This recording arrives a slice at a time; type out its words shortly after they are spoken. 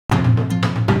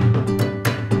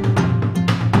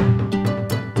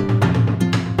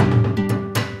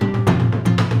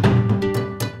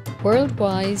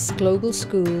WorldWise Global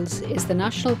Schools is the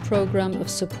national programme of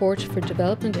support for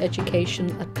development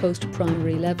education at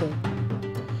post-primary level.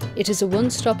 It is a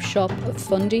one-stop shop of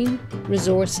funding,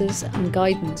 resources and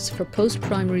guidance for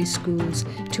post-primary schools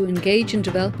to engage in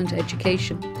development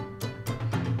education.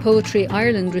 Poetry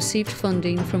Ireland received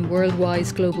funding from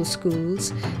WorldWise Global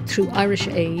Schools through Irish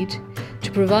Aid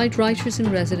to provide writers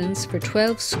in residence for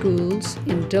 12 schools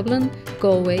in Dublin,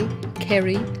 Galway,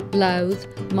 Kerry, Louth,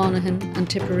 Monaghan and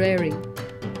Tipperary.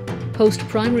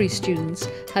 Post-primary students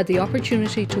had the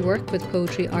opportunity to work with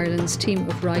Poetry Ireland's team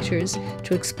of writers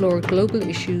to explore global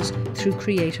issues through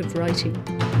creative writing.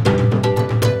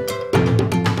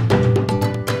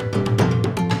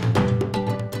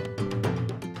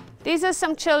 These are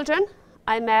some children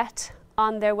I met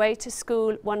on their way to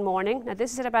school one morning. Now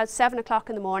this is at about 7 o'clock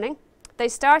in the morning. They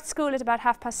start school at about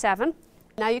 7:30.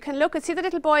 Now you can look and see the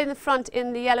little boy in the front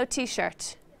in the yellow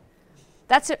t-shirt.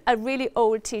 That's a really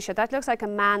old t-shirt. That looks like a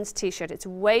man's t-shirt. It's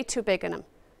way too big on him.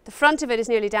 The front of it is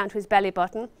nearly down to his belly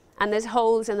button and there's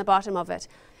holes in the bottom of it.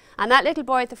 And that little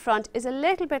boy at the front is a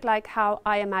little bit like how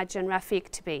I imagine Rafiq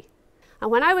to be. And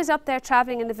when I was up there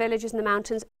travelling in the villages and the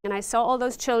mountains and I saw all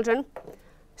those children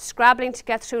scrabbling to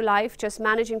get through life, just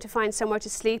managing to find somewhere to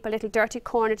sleep, a little dirty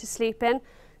corner to sleep in,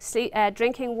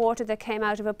 drinking water that came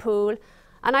out of a pool.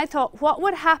 And I thought, what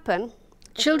would happen?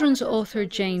 Children's author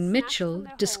Jane Mitchell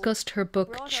discussed her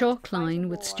book Chalkline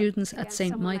with students at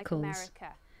St. Michael's.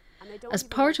 As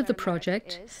part of the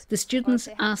project, the students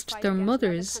asked their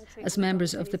mothers, as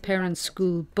members of the Parents'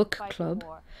 School Book Club,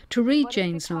 to read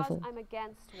Jane's novel.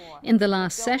 In the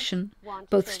last session,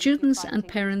 both students and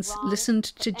parents listened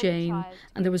to Jane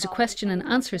and there was a question and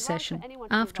answer session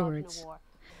afterwards.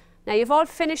 Now you've all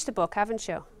finished the book, haven't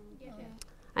you? Yeah.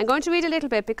 I'm going to read a little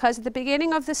bit because at the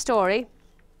beginning of the story,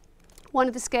 one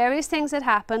of the scariest things that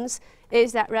happens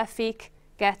is that Rafiq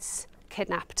gets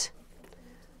kidnapped.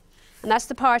 And that's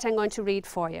the part I'm going to read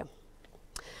for you.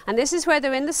 And this is where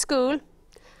they're in the school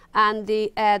and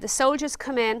the soldiers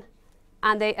come in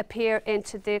and they appear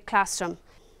into the classroom.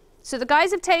 So the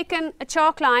guys have taken a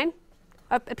chalk line,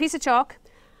 a piece of chalk,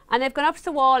 and they've gone up to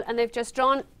the wall and they've just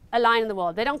drawn a line in the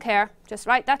wall. They don't care, just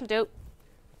right, that'll do.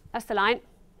 That's the line.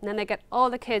 And then they get all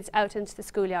the kids out into the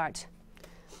schoolyard.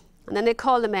 And then they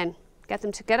call them in, get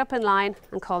them to get up in line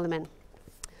and call them in.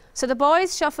 So the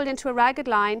boys shuffled into a ragged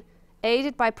line,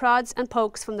 aided by prods and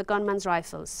pokes from the gunmen's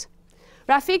rifles.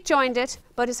 Rafiq joined it,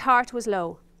 but his heart was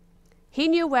low. He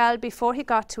knew well before he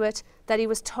got to it that he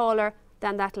was taller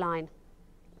than that line.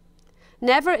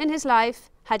 Never in his life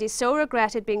had he so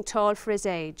regretted being tall for his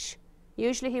age.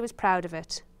 Usually he was proud of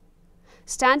it.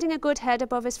 Standing a good head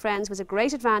above his friends was a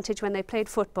great advantage when they played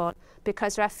football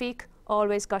because Rafiq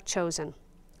always got chosen.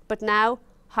 But now,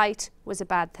 height was a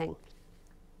bad thing.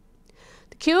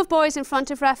 The queue of boys in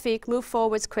front of Rafiq moved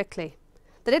forwards quickly.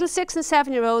 The little 6- and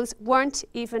 7-year-olds weren't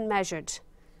even measured.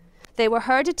 They were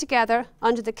herded together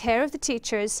under the care of the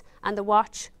teachers and the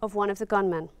watch of one of the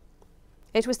gunmen.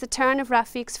 It was the turn of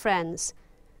Rafiq's friends,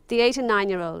 the 8- and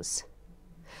 9-year-olds.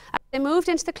 As they moved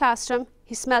into the classroom,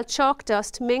 he smelled chalk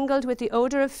dust mingled with the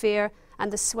odour of fear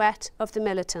and the sweat of the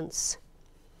militants.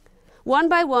 One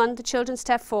by one, the children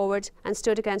stepped forward and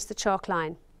stood against the chalk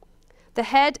line. The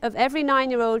head of every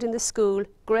 9-year-old in the school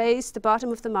grazed the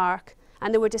bottom of the mark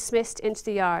and they were dismissed into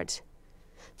the yard.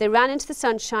 They ran into the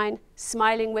sunshine,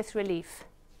 smiling with relief.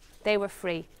 They were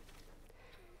free.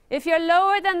 If you're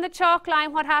lower than the chalk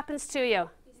line, what happens to you?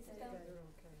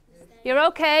 You're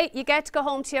okay, you get to go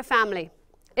home to your family.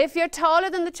 If you're taller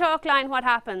than the chalk line, what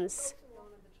happens?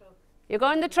 You're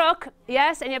going in the truck,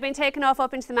 yes, and you're being taken off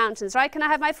up into the mountains, right? Can I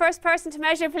have my first person to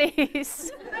measure,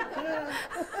 please?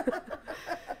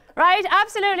 Right,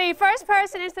 absolutely. First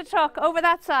person into the truck, over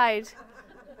that side.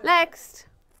 Next.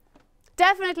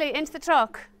 Definitely into the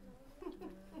truck.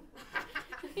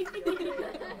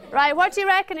 Right, what do you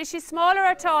reckon? Is she smaller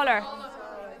or taller?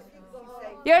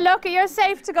 You're lucky, you're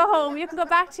safe to go home. You can go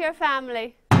back to your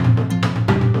family.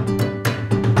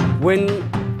 When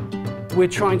we're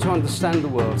trying to understand the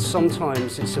world,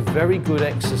 sometimes it's a very good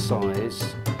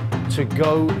exercise to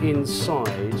go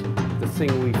inside the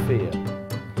thing we fear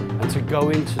and to go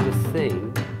into the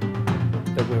thing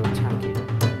that we're attacking.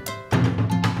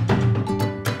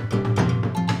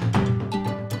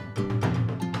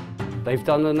 They've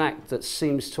done an act that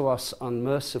seems to us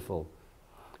unmerciful,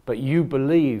 but you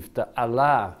believe that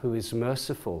Allah, who is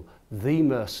merciful, the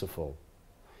merciful,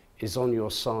 is on your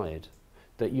side,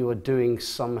 that you are doing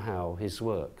somehow His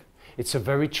work. It's a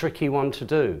very tricky one to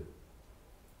do,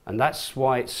 and that's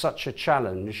why it's such a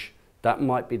challenge. That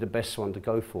might be the best one to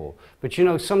go for. But you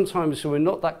know, sometimes we're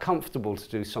not that comfortable to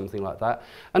do something like that,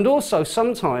 and also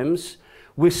sometimes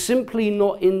We're simply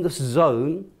not in the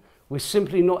zone, we're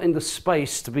simply not in the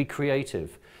space to be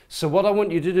creative. So what I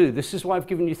want you to do, this is why I've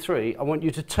given you 3, I want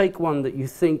you to take one that you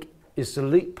think is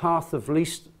the path of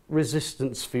least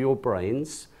resistance for your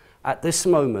brains at this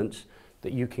moment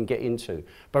that you can get into.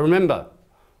 But remember,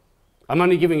 I'm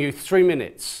only giving you 3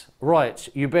 minutes. Right,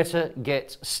 you better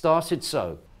get started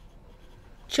so.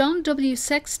 John W.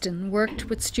 Sexton worked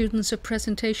with students of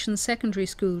Presentation Secondary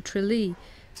School, Tralee,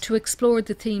 to explore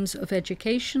the themes of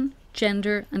education,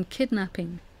 gender and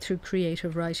kidnapping through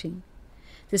creative writing.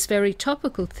 This very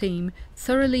topical theme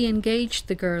thoroughly engaged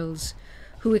the girls,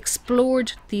 who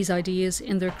explored these ideas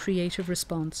in their creative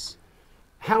response.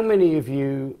 How many of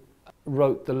you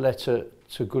wrote the letter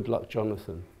to Good Luck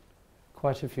Jonathan?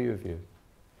 Quite a few of you.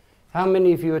 How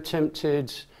many of you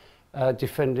attempted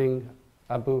defending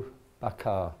Abu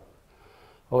Bakr?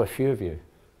 Oh, a few of you.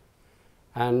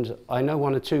 And I know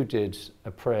 1 or 2 did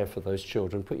a prayer for those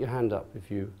children. Put your hand up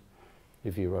if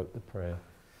you wrote the prayer.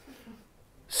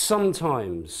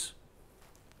 Sometimes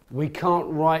we can't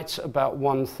write about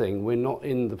one thing, we're not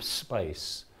in the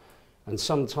space. And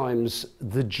sometimes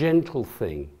the gentle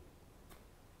thing,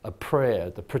 a prayer,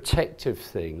 the protective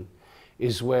thing,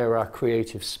 is where our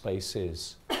creative space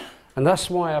is. And that's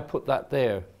why I put that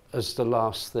there as the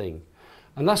last thing.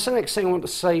 And that's the next thing I want to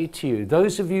say to you.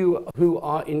 Those of you who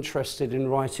are interested in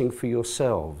writing for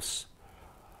yourselves,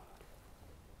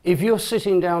 if you're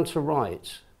sitting down to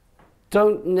write,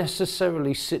 don't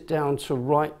necessarily sit down to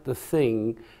write the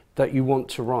thing that you want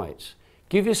to write.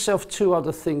 Give yourself 2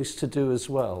 other things to do as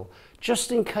well,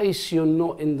 just in case you're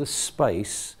not in the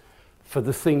space for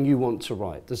the thing you want to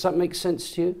write. Does that make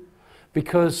sense to you?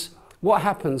 Because what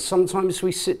happens, sometimes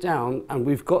we sit down and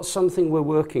we've got something we're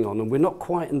working on and we're not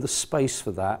quite in the space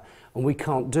for that and we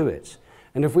can't do it.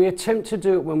 And if we attempt to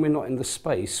do it when we're not in the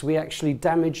space, we actually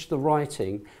damage the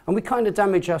writing and we kind of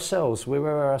damage ourselves, we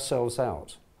wear ourselves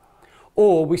out.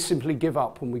 Or we simply give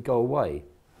up and we go away.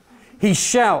 He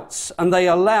shouts and they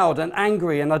are loud and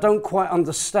angry and I don't quite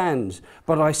understand,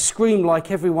 but I scream like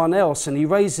everyone else, and he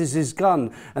raises his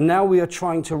gun and now we are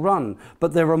trying to run,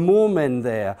 but there are more men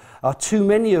there, are too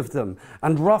many of them,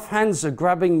 and rough hands are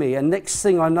grabbing me, and next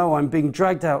thing I know I'm being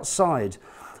dragged outside.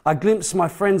 I glimpse my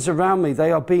friends around me,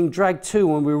 they are being dragged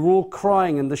too, and we're all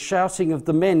crying and the shouting of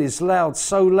the men is loud,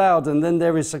 so loud, and then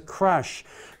there is a crash.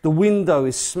 The window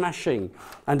is smashing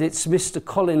and it's Mr.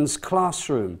 Collins'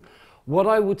 classroom. What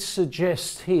I would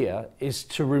suggest here is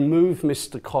to remove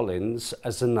Mr. Collins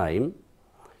as a name,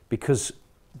 because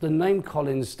the name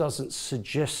Collins doesn't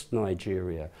suggest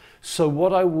Nigeria. So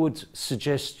what I would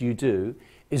suggest you do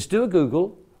is do a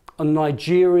Google on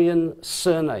Nigerian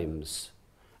surnames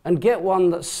and get one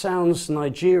that sounds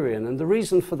Nigerian. And the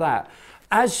reason for that,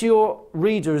 as your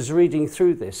reader is reading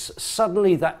through this,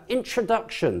 suddenly that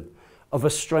introduction of a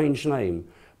strange name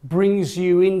brings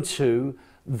you into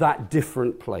that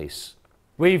different place.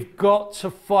 We've got to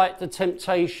fight the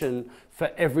temptation for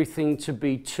everything to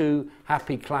be too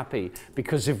happy-clappy,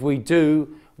 because if we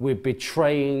do, we're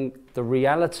betraying the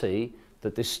reality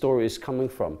that this story is coming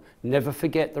from. Never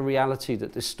forget the reality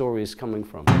that this story is coming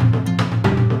from.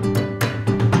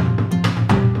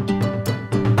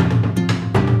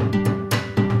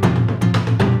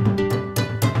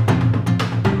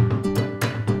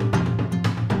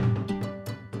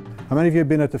 How many of you have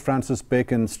been at the Francis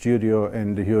Bacon studio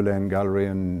in the Hugh Lane Gallery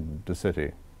in the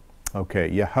city? Okay,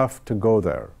 you have to go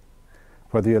there.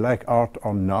 Whether you like art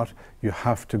or not, you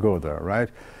have to go there, right?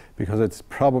 Because it's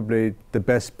probably the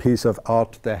best piece of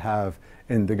art they have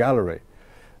in the gallery.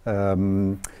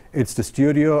 It's the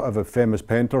studio of a famous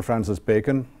painter, Francis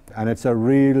Bacon, and it's a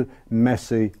real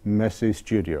messy, messy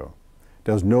studio.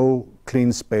 There's no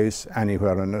clean space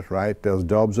anywhere in it, right? There's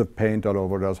daubs of paint all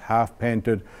over, there's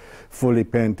half-painted, fully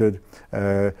painted,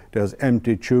 there's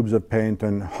empty tubes of paint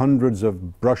and hundreds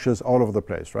of brushes all over the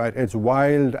place, right? It's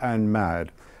wild and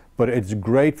mad, but it's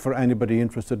great for anybody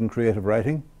interested in creative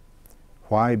writing.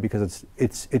 Why? Because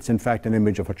it's in fact an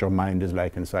image of what your mind is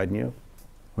like inside you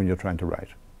when you're trying to write,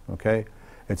 okay?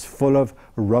 It's full of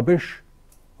rubbish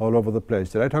all over the place.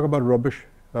 Did I talk about rubbish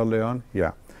early on?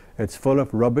 Yeah. It's full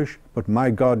of rubbish, but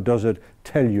my God, does it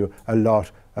tell you a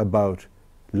lot about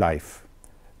life,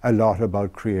 a lot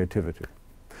about creativity.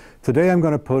 Today I'm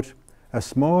going to put a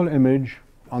small image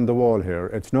on the wall here.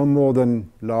 It's no more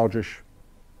than largish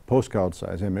postcard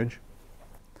size image.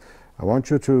 I want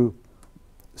you to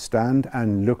stand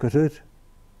and look at it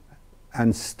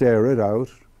and stare it out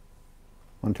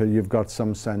until you've got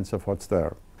some sense of what's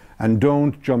there. And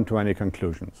don't jump to any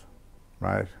conclusions,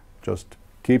 right? Just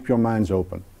keep your minds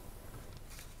open.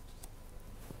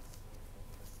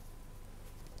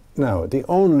 Now, the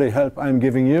only help I'm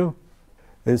giving you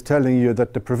is telling you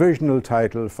that the provisional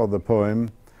title for the poem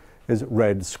is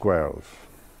Red Squares.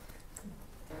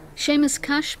 Seamus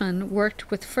Cashman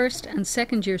worked with first and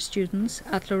second year students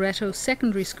at Loreto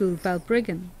Secondary School,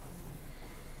 Balbriggan.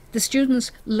 The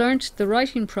students learnt the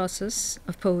writing process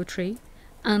of poetry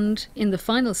and, in the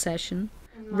final session,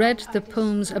 read the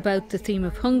poems about the theme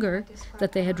of hunger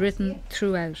that they had written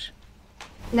throughout.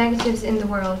 Negatives in the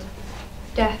world.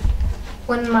 Death.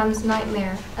 One man's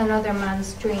nightmare, another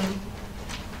man's dream.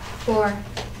 War.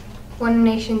 One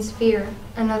nation's fear,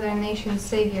 another nation's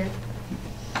savior.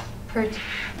 Hurt.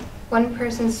 One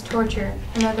person's torture,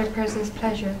 another person's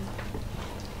pleasure.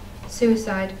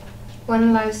 Suicide.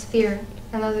 One life's fear,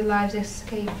 another life's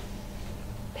escape.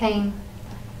 Pain.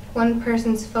 One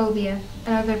person's phobia,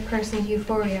 another person's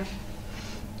euphoria.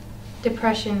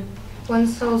 Depression. One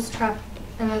soul's trap,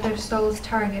 another soul's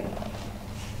target.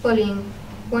 Bullying.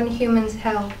 One human's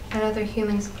hell, another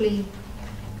human's plea.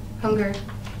 Hunger.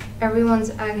 Everyone's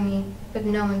agony, but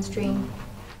no one's dream.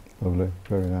 Lovely,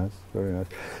 very nice, very nice.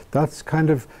 That's kind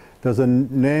of, there's a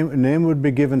name would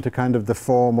be given to kind of the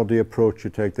form or the approach you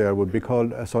take there, would be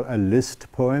called a sort of a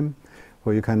list poem,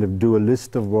 where you kind of do a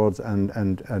list of words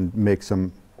and make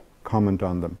some comment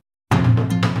on them.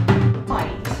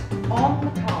 Write on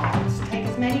the cards, take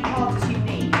as many cards as you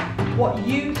need, what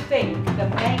you think the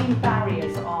main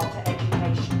barriers are to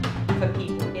education for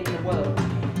people in the world.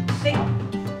 Think,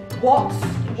 what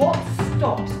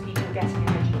stops people getting an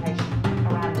education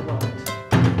around the world?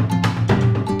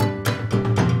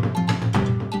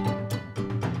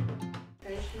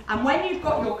 And when you've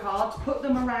got your cards, put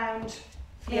them around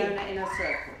Fiona in a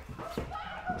circle.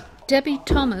 Debbie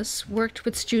Thomas worked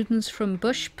with students from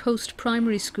Bush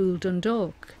Post-Primary School,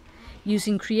 Dundalk,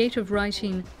 using creative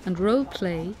writing and role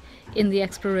play in the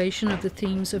exploration of the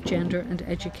themes of gender and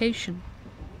education.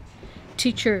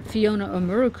 Teacher Fiona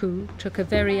Omuruku took a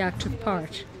very active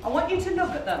part. I want you to look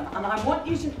at them and I want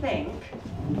you to think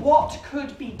what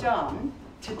could be done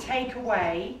to take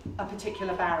away a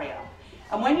particular barrier.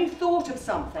 And when you've thought of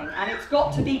something, and it's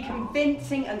got to be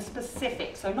convincing and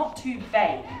specific, so not too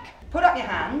vague, put up your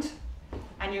hand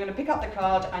and you're going to pick up the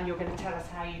card and you're going to tell us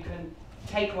how you can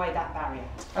take away that barrier.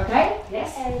 Okay?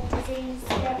 Yes? Disease,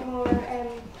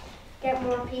 get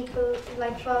more people,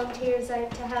 like volunteers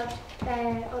out to help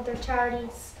other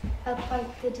charities help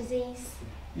fight the disease.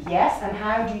 Yes, and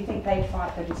how do you think they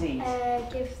fight the disease?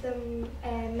 Give them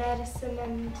medicine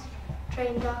and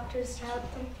train doctors to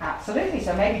help them. Absolutely,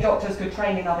 so maybe doctors could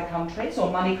train in other countries,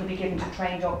 or money could be given to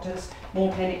train doctors,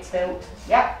 more clinics built.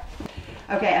 Yep.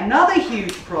 Okay, another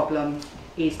huge problem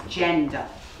is gender.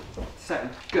 So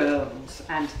girls,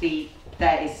 and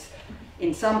there is,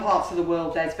 in some parts of the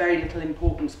world, there's very little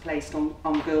importance placed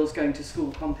on girls going to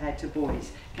school compared to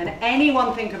boys. Can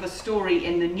anyone think of a story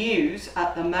in the news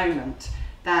at the moment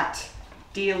that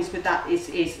deals with that,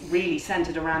 is really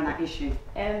centred around that issue?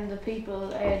 The people,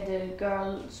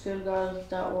 the schoolgirls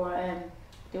that were,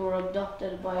 they were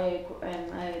abducted by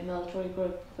a military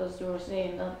group because they were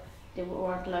saying that they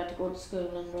weren't allowed to go to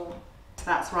school and run.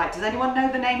 That's right. Does anyone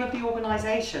know the name of the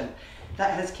organisation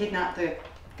that has kidnapped the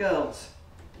girls?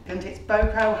 And it's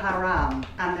Boko Haram,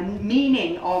 and the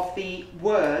meaning of the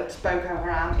words Boko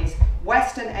Haram is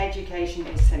Western education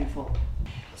is sinful.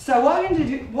 So what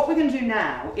we're going to do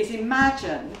now is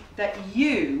imagine that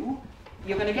you're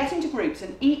going to get into groups,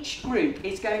 and each group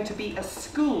is going to be a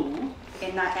school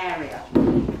in that area.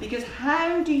 Because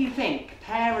how do you think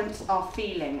parents are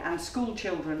feeling and school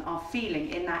children are feeling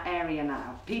in that area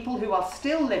now? People who are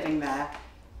still living there,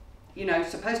 you know,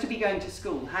 supposed to be going to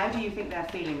school, how do you think they're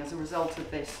feeling as a result of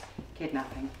this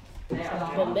kidnapping? Safety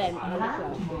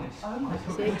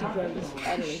drugs,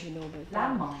 I don't even know about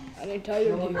that. And I'm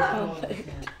tired of you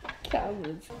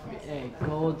cameras.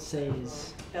 God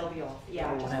says They'll be off,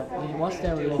 yeah. What's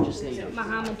their religious leader?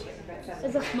 Muhammad.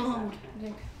 Is it Muhammad? I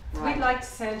think. Right. We'd like to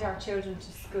send our children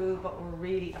to school, but we're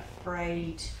really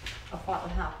afraid of what will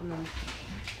happen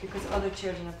because other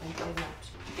children have been kidnapped.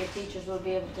 The teachers will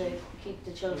be able to keep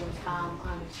the children calm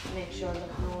and make sure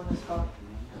that no one is hurt.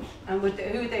 And who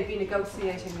would they be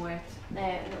negotiating with?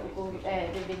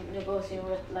 They've been negotiating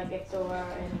with, like, if there were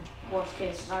in worst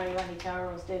case scenario any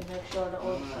terrorists, they'd make sure that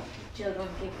all the children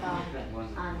keep calm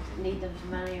and lead them to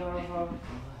many of our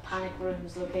panic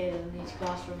rooms located in each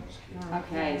classroom.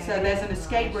 Okay, so there's an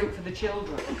escape route for the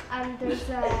children. And there's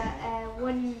a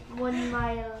 1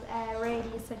 mile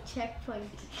radius of checkpoint.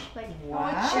 Like,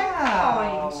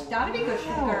 Checkpoint. That'd be good for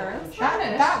the girls.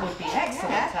 That would be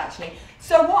excellent, actually.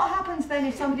 So what happens then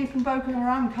if somebody from Boko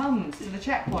Haram comes to the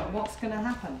checkpoint? What's going to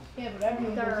happen? Yeah, but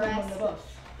everyone goes home on the bus.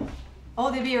 Oh,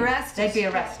 they'd be arrested. They'd be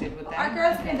arrested, would they? Our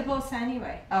girls are in the bus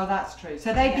anyway. Oh, that's true.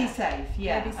 So they'd be safe.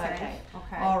 Yeah. They'd be safe. Okay.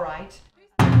 Okay. All right.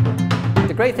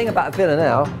 The great thing about a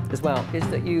villanelle as well is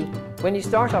that when you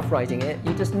start off writing it,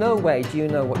 you just no way do you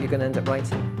know what you're going to end up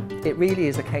writing. It really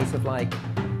is a case of like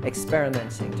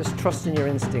experimenting, just trust in your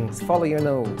instincts, follow your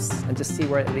nose and just see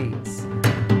where it leads.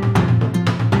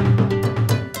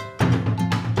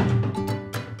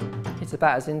 It's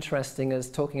about as interesting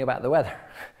as talking about the weather,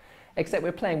 except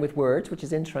we're playing with words, which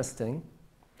is interesting.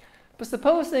 But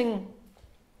supposing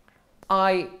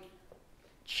I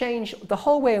change the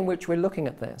whole way in which we're looking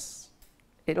at this,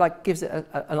 it like gives it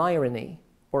an irony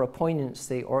or a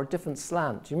poignancy or a different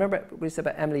slant. Do you remember what we said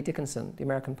about Emily Dickinson, the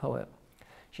American poet?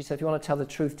 She said, if you want to tell the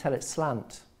truth, tell it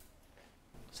slant.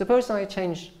 Suppose I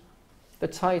change the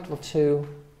title to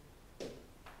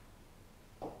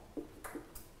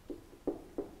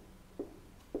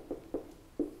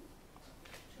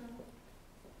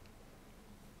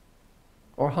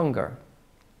or hunger.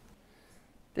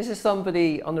 This is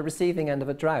somebody on the receiving end of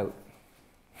a drought.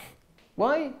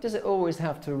 Why does it always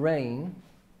have to rain?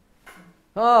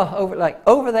 Oh,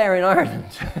 over there in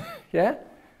Ireland, yeah?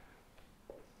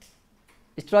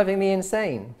 It's driving me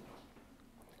insane.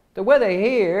 The weather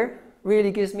here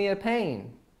really gives me a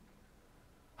pain.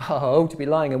 Oh, to be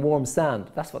lying in warm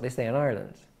sand. That's what they say in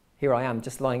Ireland. Here I am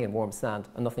just lying in warm sand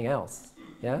and nothing else,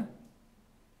 yeah?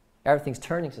 Everything's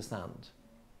turning to sand.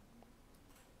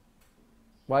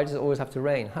 Why does it always have to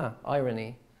rain?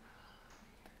 Irony.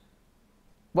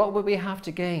 What would we have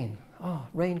to gain? Oh,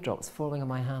 raindrops falling on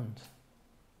my hand.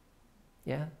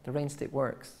 Yeah, the rain stick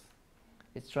works.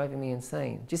 It's driving me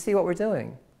insane. Do you see what we're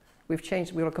doing? We've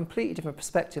got a completely different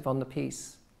perspective on the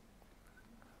piece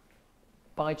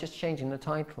by just changing the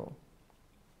title.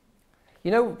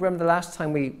 You know, remember the last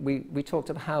time we talked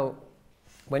about how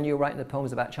when you were writing the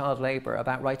poems about child labour,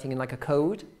 about writing in like a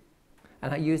code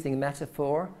and how using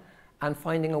metaphor and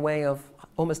finding a way of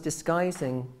almost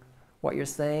disguising what you're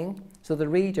saying so the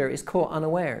reader is caught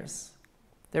unawares.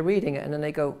 They're reading it and then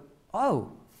they go,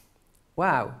 oh,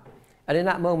 wow. And in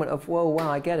that moment of, whoa,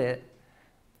 wow, I get it,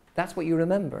 that's what you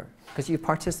remember because you've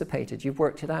participated, you've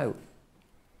worked it out.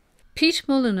 Pete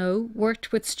Molyneux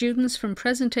worked with students from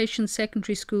Presentation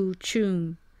Secondary School,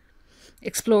 Tuam,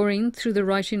 exploring through the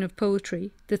writing of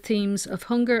poetry the themes of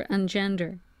hunger and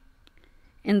gender.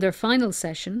 In their final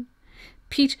session,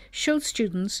 Pete showed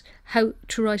students how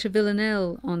to write a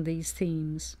villanelle on these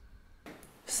themes.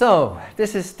 So,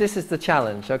 this is the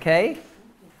challenge, okay?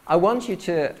 I want you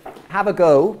to have a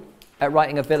go at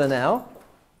writing a villanelle,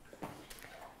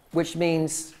 which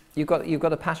means you've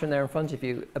got a pattern there in front of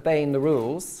you, obeying the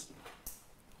rules.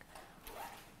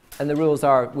 And the rules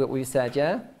are what we said,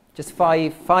 yeah? Just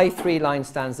five 3-line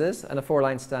stanzas and a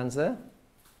 4-line stanza.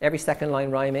 Every second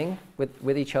line rhyming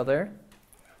with each other.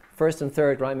 First and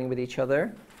third rhyming with each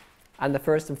other. And the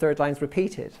first and third lines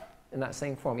repeated in that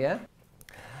same form, yeah?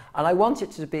 And I want it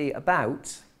to be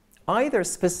about, either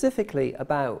specifically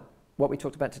about what we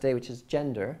talked about today, which is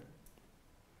gender,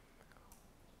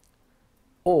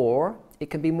 or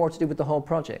it can be more to do with the whole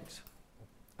project,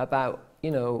 about, you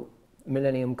know,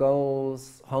 millennium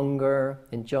goals, hunger,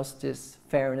 injustice,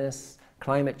 fairness,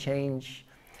 climate change,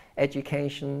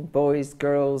 education, boys,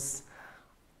 girls,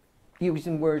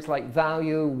 using words like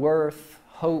value, worth,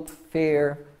 hope,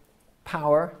 fear,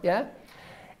 power, yeah?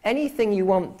 Anything you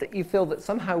want that you feel that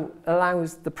somehow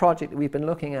allows the project that we've been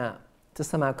looking at to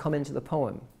somehow come into the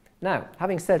poem. Now,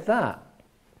 having said that,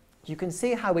 you can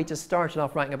see how we just started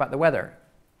off writing about the weather.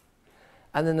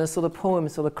 And then the sort of poem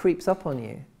sort of creeps up on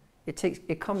you.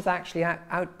 It comes actually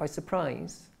out by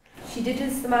surprise. She did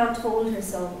as the man told her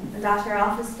so, and at her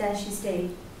office desk she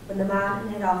stayed, when the man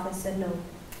in head office said no.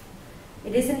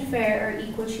 It isn't fair or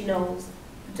equal, she knows,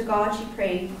 but to God she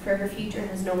prayed, for her future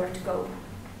has nowhere to go.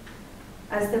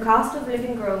 As the cost of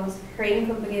living grows, her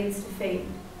income begins to fade.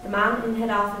 The man in head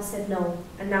office said no,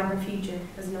 and now her future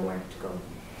has nowhere to go.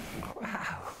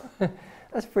 Wow,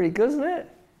 that's pretty good, isn't it?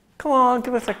 Come on,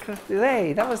 give us a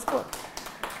hey, that was good.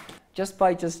 Just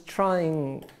by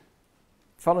trying,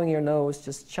 following your nose,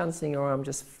 just chancing your arm,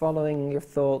 just following your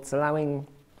thoughts, allowing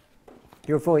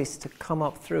your voice to come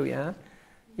up through, yeah?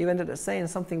 You ended up saying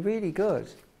something really good.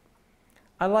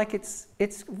 I like it's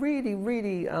really,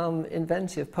 really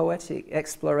inventive, poetic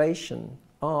exploration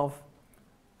of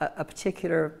a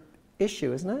particular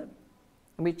issue, isn't it?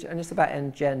 And it's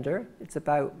about gender, it's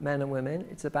about men and women,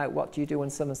 it's about what do you do when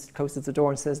someone closes the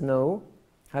door and says no,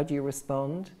 how do you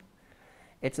respond?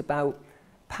 It's about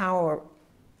power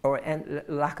or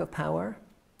lack of power.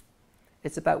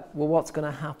 It's about, well, what's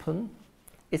going to happen?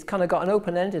 It's kind of got an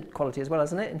open-ended quality as well,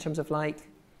 isn't it? In terms of like,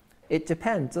 it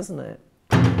depends, doesn't it?